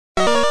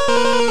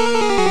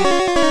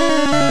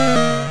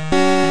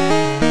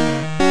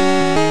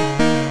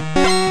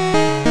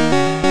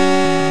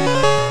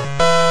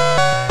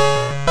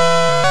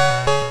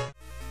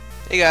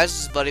guys,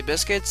 this is Bloody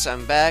Biscuits.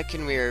 I'm back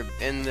and we're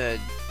in the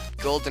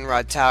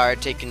Goldenrod Tower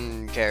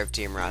taking care of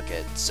Team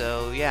Rocket.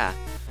 So yeah,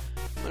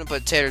 I'm gonna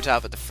put Tater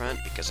Top at the front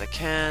because I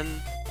can.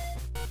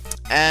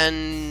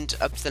 And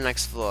up to the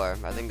next floor.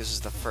 I think this is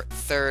the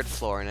third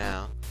floor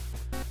now.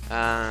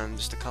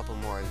 Just a couple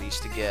more of these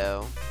to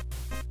go.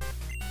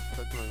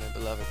 Pokemon, my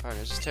beloved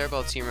partners. This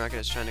terrible Team Rocket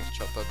is trying to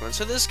control Pokemon.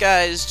 So this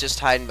guy is just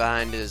hiding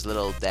behind his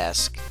little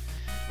desk.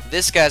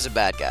 This guy's a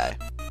bad guy.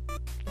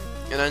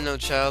 And I know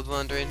child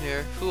wandering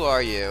here. Who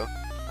are you?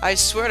 I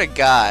swear to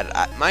God,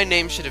 my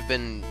name should have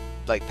been,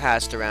 like,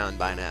 passed around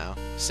by now.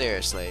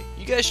 Seriously.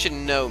 You guys should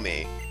know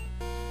me.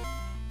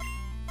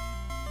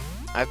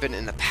 I've been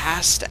in the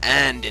past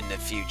and in the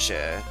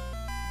future.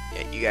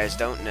 Yet you guys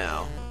don't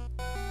know.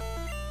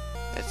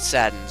 It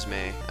saddens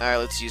me. Alright,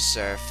 let's use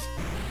Surf.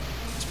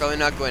 It's probably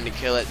not going to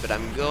kill it, but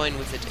I'm going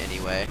with it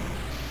anyway.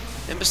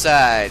 And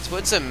besides,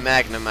 what's a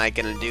Magnemite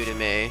gonna do to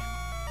me?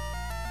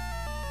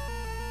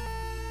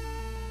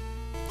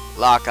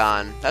 Lock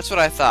on. That's what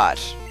I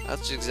thought.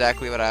 That's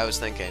exactly what I was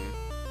thinking.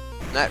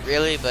 Not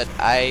really, but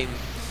I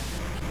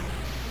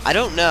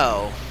don't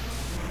know.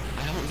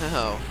 I don't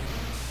know.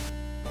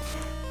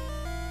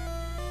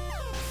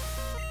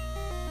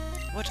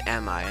 What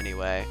am I,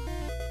 anyway?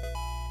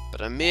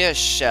 But a mere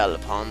shell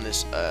upon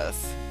this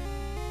earth.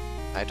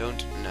 I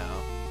don't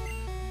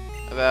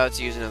know. About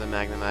to use another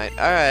Magnemite.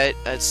 Alright,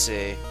 let's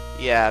see.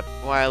 Yeah,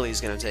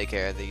 Wily's gonna take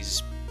care of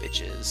these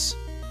bitches.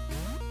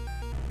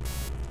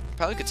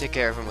 Probably could take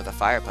care of him with a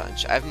Fire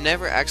Punch. I've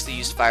never actually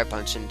used Fire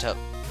Punch until,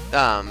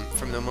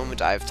 from the moment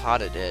I've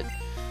taught it.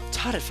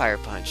 Taught it Fire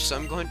Punch, so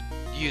I'm going to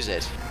use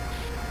it.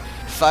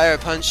 Fire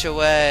Punch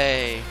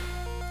away!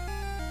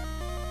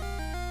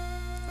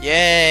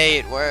 Yay,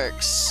 it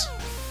works.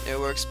 It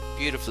works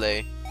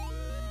beautifully.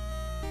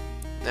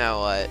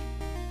 Now what?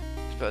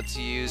 About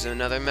to use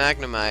another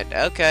Magnemite.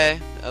 Okay,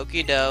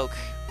 okie doke.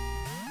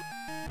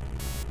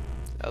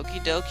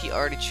 Okie dokie,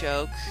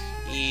 artichoke.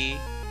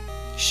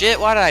 Shit,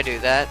 why did I do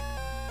that?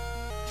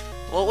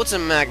 Well, what's a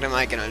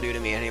Magnemite gonna do to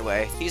me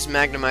anyway? These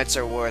Magnemites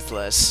are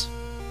worthless.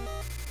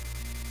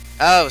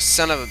 Oh,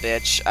 son of a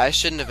bitch. I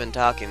shouldn't have been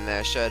talking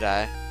there, should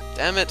I?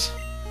 Damn it.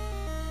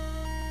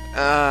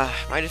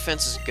 My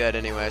defense is good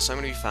anyway, so I'm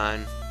gonna be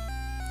fine.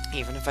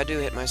 Even if I do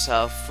hit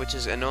myself, which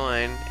is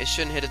annoying, it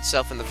shouldn't hit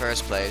itself in the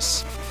first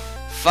place.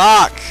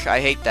 Fuck!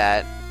 I hate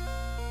that.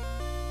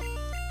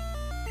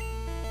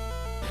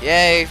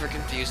 Yay for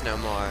Confuse No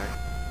More.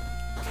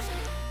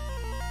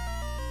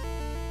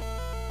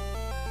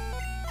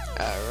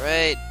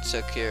 Alright,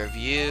 took care of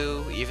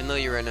you, even though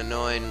you're an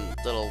annoying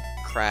little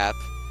crap.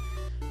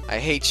 I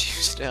hate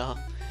you still.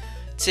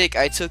 Tick,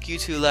 I took you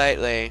too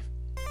lightly.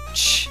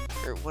 Shh,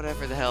 or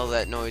whatever the hell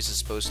that noise is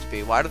supposed to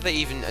be. Why do they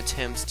even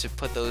attempt to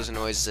put those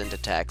noises into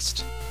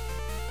text?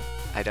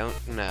 I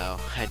don't know.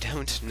 I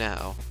don't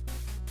know.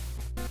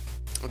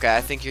 Okay,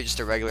 I think you're just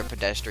a regular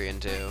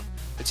pedestrian too.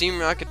 The Team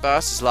Rocket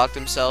boss has locked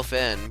himself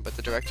in, but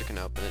the director can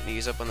open it.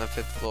 He's up on the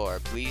 5th floor.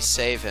 Please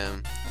save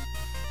him.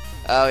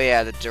 Oh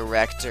yeah, the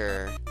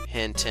director.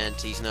 Hint,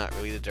 hint, he's not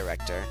really the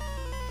director.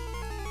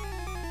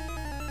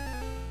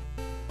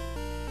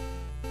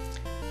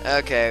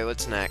 Okay,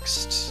 what's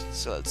next?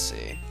 So let's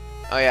see.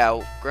 Oh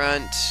yeah,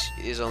 Grunt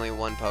is only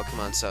one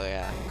Pokemon, so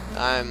yeah.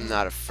 I'm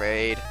not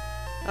afraid.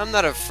 I'm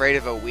not afraid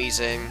of a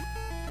Weezing.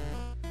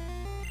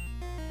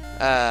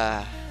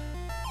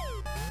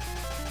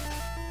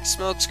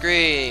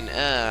 Smokescreen!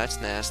 That's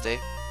nasty.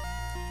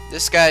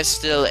 This guy's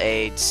still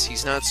AIDS.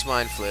 He's not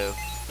swine flu.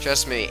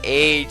 Trust me,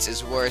 AIDS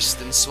is worse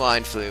than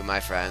swine flu,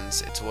 my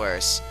friends. It's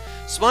worse.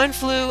 Swine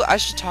flu, I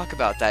should talk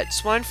about that.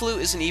 Swine flu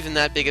isn't even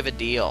that big of a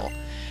deal.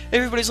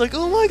 Everybody's like,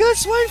 oh my god,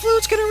 swine flu,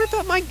 it's gonna rip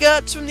out my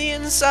guts from the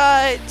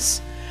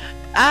insides.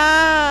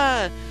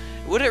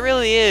 What it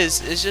really is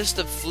just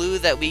a flu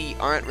that we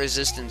aren't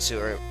resistant to,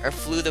 or a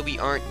flu that we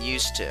aren't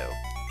used to.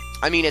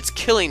 I mean, it's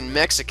killing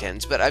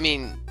Mexicans, but I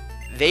mean,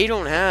 they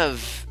don't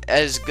have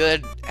as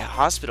good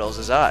hospitals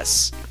as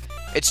us.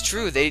 It's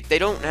true, they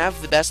don't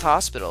have the best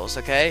hospitals,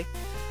 okay?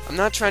 I'm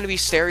not trying to be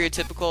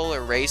stereotypical or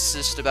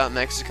racist about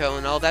Mexico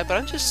and all that, but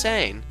I'm just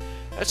saying,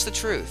 that's the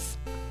truth.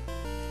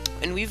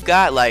 And we've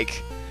got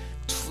like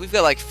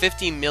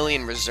 50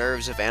 million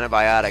reserves of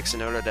antibiotics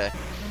in order to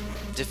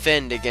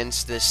defend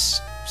against this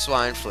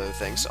swine flu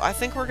thing, so I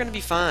think we're gonna be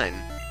fine.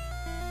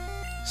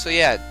 So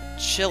yeah,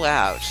 chill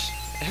out.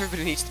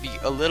 Everybody needs to be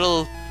a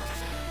little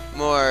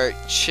more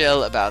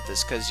chill about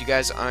this, because you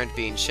guys aren't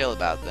being chill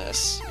about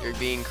this. You're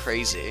being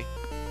crazy.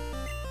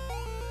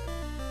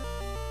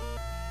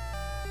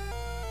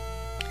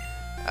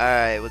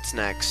 Alright, what's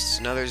next?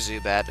 Another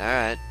Zubat.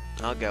 Alright,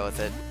 I'll go with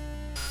it.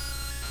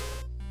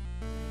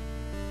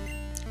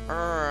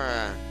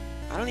 I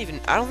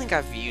don't think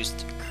I've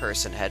used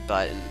Curse and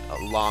Headbutt in a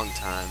long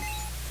time.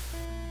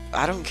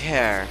 I don't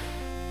care.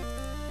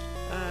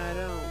 I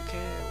don't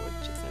care what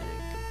you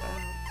think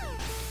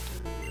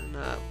about.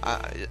 No,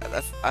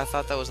 I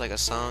thought that was like a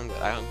song,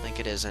 but I don't think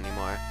it is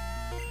anymore.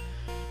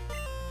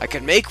 I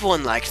could make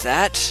one like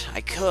that.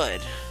 I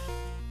could.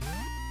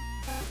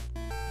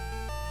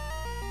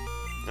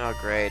 Oh,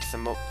 great.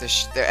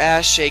 Their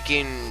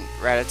ass-shaking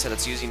Rattata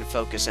that's using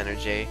focus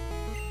energy.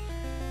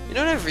 You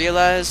know what I've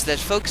realized? That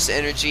focus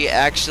energy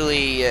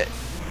actually...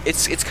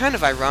 It's kind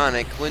of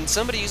ironic. When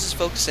somebody uses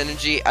focus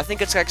energy, I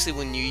think it's actually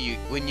when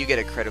you get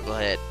a critical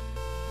hit.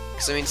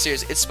 Because, I mean,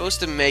 seriously, it's supposed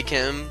to make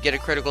him get a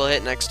critical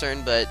hit next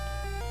turn, but...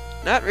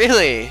 Not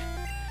really.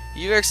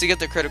 You actually get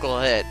the critical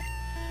hit.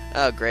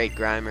 Oh, great,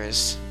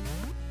 Grimers.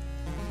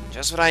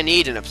 Just what I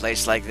need in a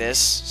place like this.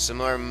 Some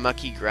more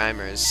mucky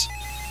Grimers.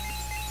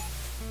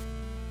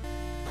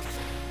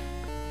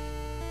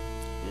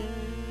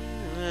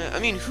 I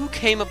mean, who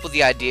came up with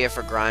the idea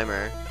for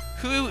Grimer?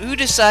 Who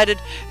decided,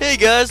 hey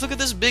guys, look at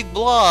this big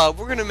blob,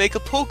 we're gonna make a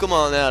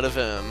Pokemon out of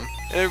him?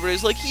 And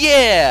everybody's like,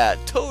 yeah,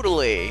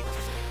 totally.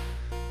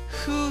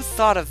 Who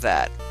thought of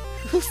that?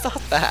 Who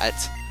thought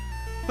that?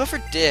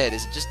 Whoever did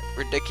is just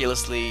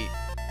ridiculously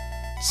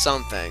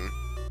something.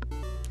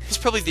 He's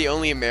probably the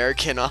only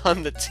American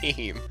on the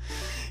team.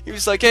 He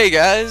was like, hey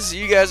guys,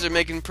 you guys are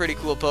making pretty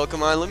cool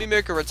Pokemon, let me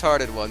make a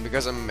retarded one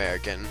because I'm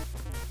American.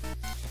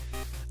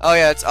 Oh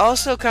yeah, it's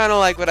also kind of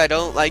like what I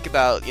don't like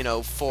about, you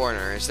know,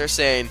 foreigners. They're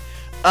saying,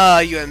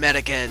 you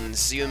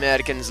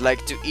Americans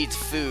like to eat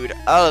food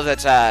all of the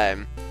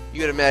time.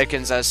 You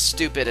Americans are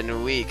stupid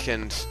and weak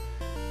and,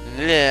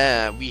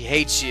 yeah, we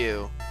hate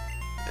you.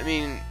 I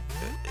mean,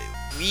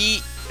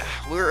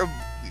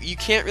 you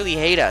can't really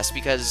hate us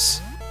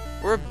because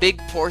we're a big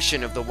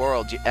portion of the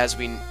world as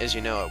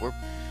you know it.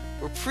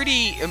 We're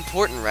pretty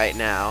important right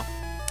now.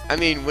 I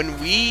mean,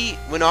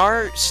 when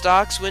our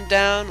stocks went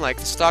down, like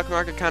the stock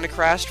market kind of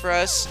crashed for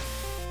us,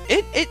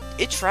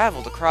 it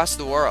traveled across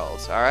the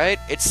world. All right,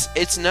 it's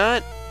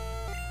not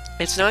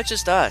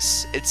just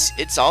us.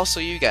 It's also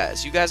you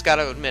guys. You guys got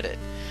to admit it.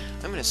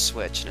 I'm gonna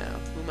switch now.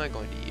 Who am I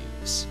going to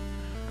use?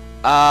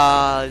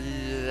 Damn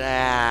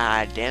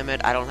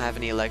it! I don't have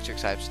any electric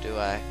types, do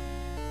I?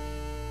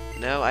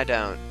 No, I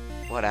don't.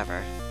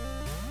 Whatever.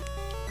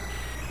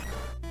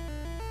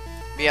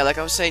 Yeah, like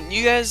I was saying,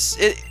 you guys,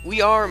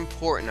 we are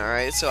important,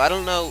 alright? So I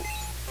don't know,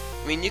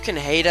 I mean, you can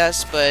hate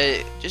us,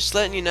 but just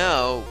letting you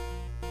know,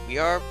 we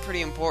are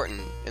pretty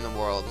important in the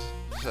world.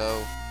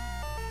 So,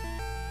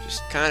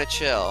 just kind of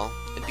chill.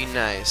 It'd be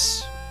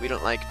nice. We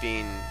don't like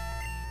being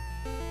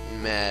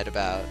mad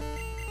about...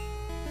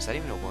 Is that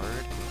even a word?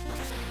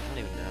 I don't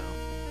even know.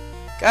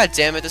 God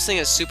damn it, this thing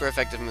has super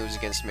effective moves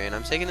against me, and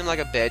I'm taking them like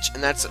a bitch,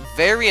 and that's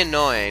very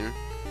annoying.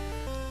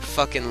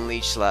 Fucking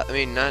leech life. I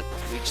mean, not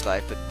leech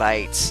life, but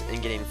bites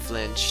and getting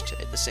flinched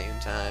at the same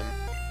time.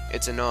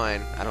 It's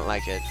annoying. I don't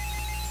like it.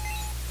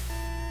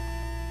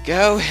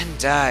 Go and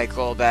die,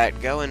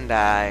 Golbat. Go and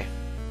die.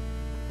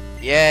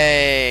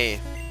 Yay!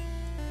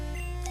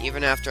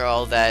 Even after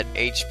all that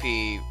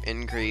HP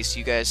increase,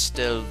 you guys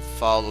still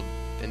fall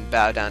and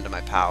bow down to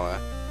my power.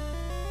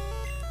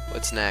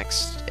 What's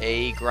next?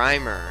 A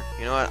Grimer.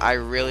 You know what? I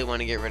really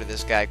want to get rid of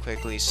this guy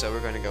quickly, so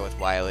we're going to go with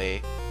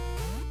Wily.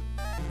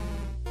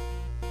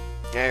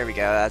 There we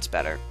go, that's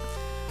better.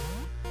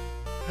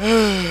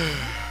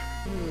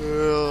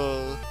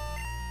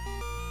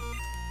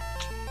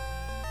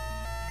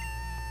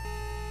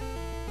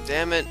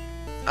 Damn it.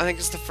 I think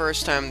it's the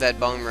first time that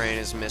Boomerang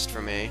is missed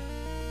for me.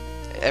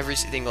 Every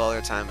single other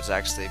time was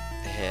actually a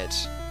hit.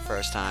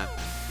 First time.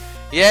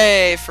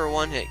 Yay for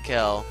one hit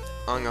kill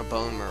on a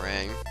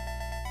Boomerang.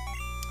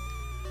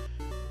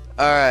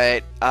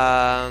 Alright,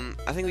 I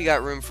think we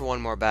got room for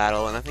one more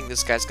battle, and I think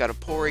this guy's got a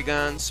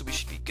Porygon, so we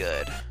should be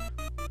good.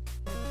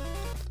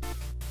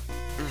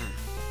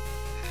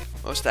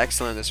 Most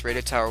excellent, this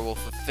radio tower will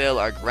fulfill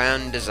our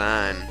grand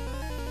design.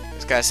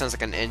 This guy sounds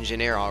like an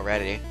engineer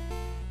already.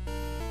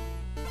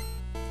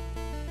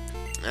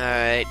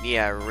 Alright,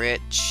 yeah,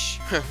 Rich.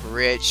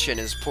 Rich and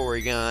his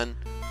Porygon.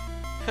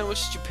 How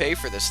much did you pay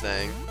for this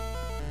thing?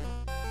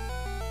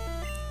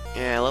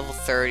 Yeah, level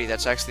 30,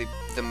 that's actually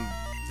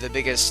the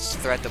biggest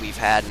threat that we've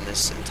had in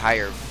this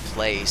entire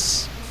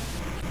place.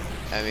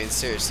 I mean,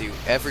 seriously,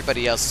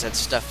 everybody else has had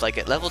stuff like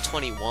at level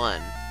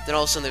 21. Then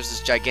all of a sudden there's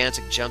this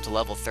gigantic jump to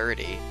level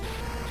 30.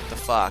 What the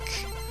fuck?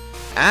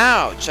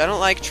 Ouch! I don't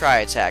like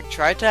Tri-Attack.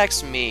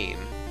 Tri-Attack's mean.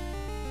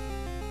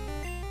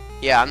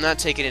 Yeah, I'm not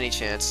taking any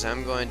chances.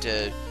 I'm going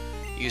to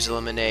use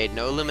Lemonade.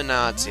 No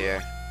Lemonades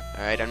here.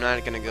 Alright, I'm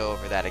not going to go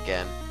over that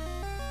again.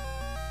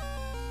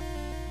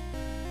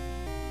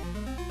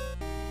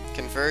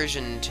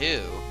 Conversion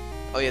 2.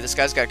 Oh yeah, this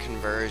guy's got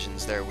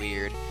conversions. They're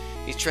weird.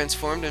 He's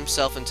transformed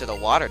himself into the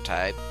water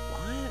type.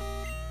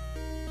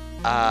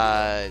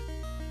 What?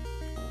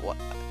 What?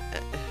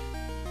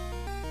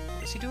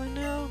 What's he doing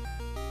now?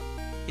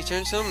 He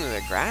turns him into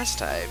the grass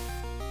type.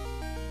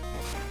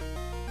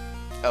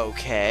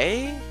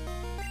 Okay.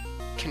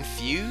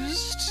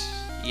 Confused?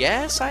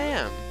 Yes, I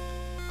am.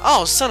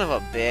 Oh, son of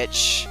a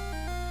bitch.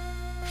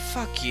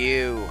 Fuck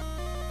you.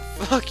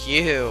 Fuck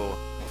you.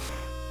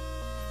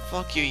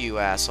 Fuck you, you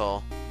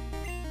asshole.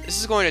 This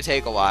is going to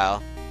take a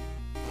while.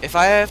 If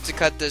I have to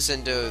cut this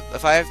into...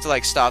 If I have to,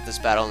 like, stop this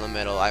battle in the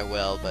middle, I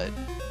will, but...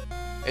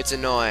 It's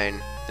annoying.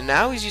 And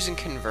now he's using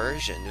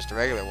Conversion, just a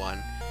regular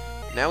one.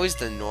 Now he's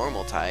the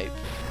normal type.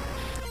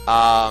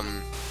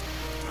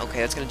 Okay,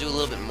 that's gonna do a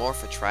little bit more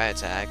for Tri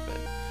Attack, but...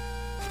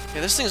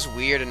 Yeah, this thing's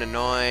weird and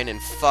annoying,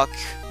 and fuck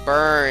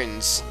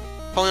burns.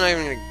 Probably not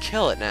even gonna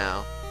kill it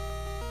now.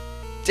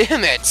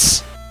 Damn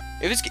it!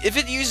 If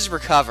it uses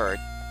Recover,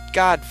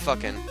 god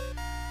fucking...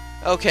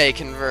 Okay,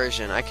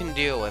 Conversion. I can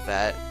deal with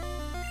that.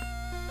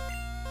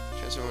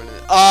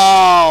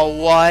 Oh,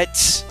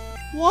 what?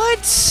 What?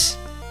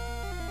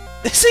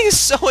 This thing is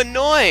so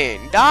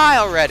annoying! Die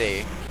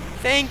already!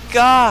 Thank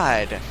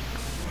God!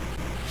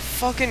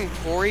 Fucking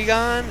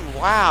Porygon?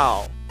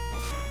 Wow.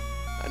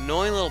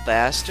 Annoying little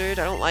bastard.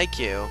 I don't like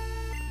you.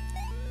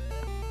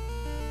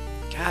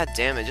 God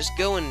damn it, just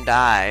go and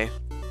die.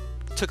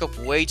 Took up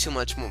way too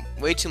much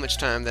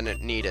time than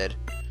it needed.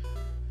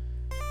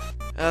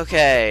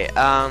 Okay,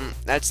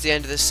 that's the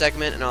end of this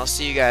segment, and I'll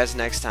see you guys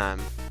next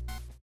time.